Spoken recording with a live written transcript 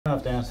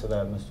don't have to answer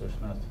that, Mr.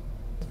 Smith.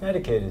 He's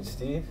medicated,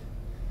 Steve.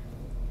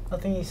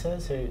 Nothing he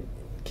says here, you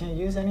can't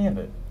use any of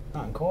it.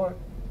 Not in court.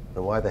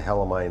 Then why the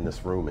hell am I in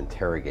this room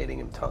interrogating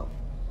him, Tom?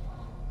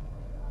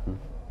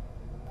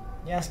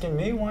 You asking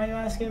me? Why are you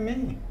asking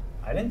me?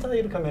 I didn't tell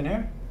you to come in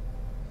here.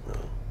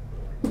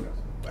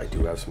 I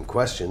do have some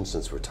questions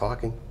since we're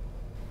talking.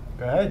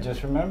 Go ahead,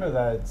 just remember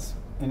that it's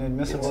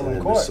inadmissible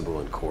in court. It's inadmissible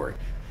in court.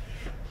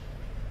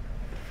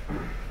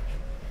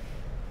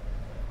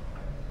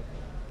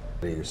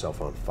 Light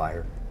yourself on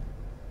fire.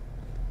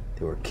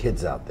 There were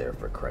kids out there,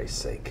 for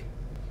Christ's sake.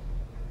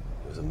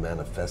 It was a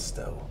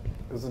manifesto.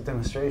 It was a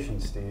demonstration,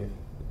 Steve.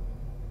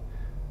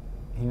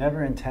 He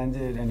never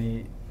intended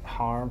any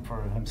harm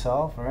for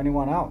himself or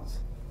anyone else.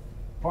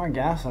 Pouring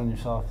gas on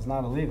yourself is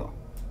not illegal.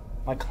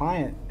 My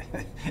client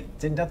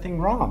did nothing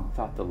wrong.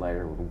 Thought the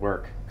lighter would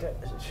work.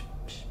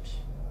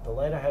 The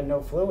lighter had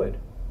no fluid.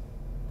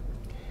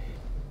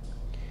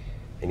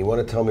 And you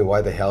want to tell me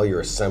why the hell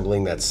you're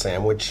assembling that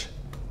sandwich?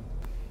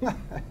 The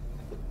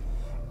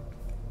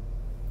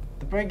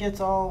bread gets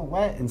all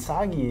wet and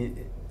soggy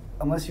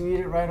unless you eat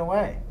it right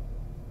away.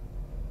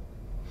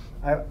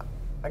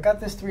 I got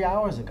this 3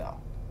 hours ago.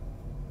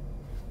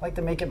 I like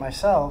to make it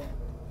myself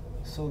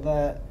so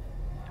that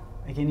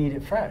I can eat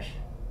it fresh.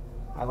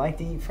 I like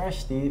to eat fresh,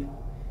 Steve.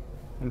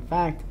 In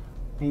fact,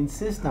 I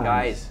insist on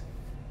it.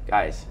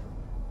 Guys,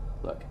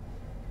 look.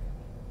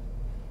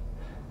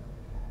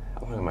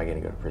 How long am I gonna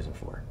go to prison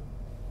for?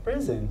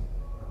 Prison?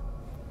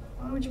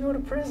 Why would you go to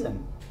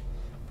prison?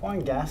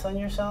 Pouring gas on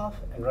yourself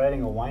and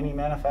writing a whiny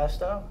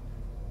manifesto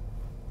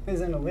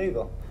isn't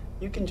illegal.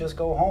 You can just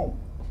go home.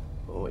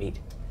 Oh, wait.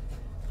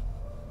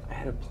 I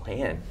had a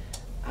plan.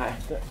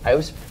 I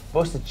was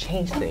supposed to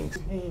change things.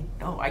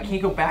 No, I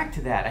can't go back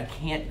to that. I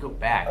can't go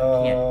back.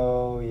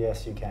 Oh,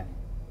 yes you can.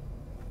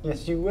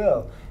 Yes, you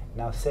will.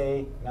 Now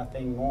say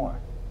nothing more.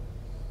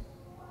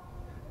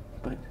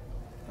 But...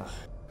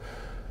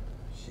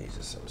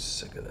 Jesus, I'm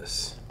sick of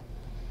this.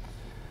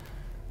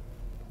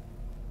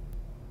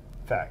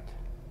 Fact.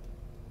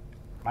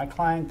 My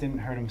client didn't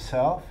hurt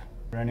himself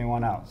or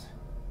anyone else.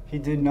 He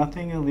did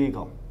nothing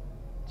illegal.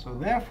 So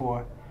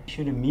therefore, he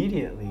should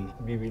immediately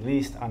be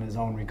released on his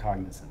own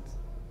recognizance.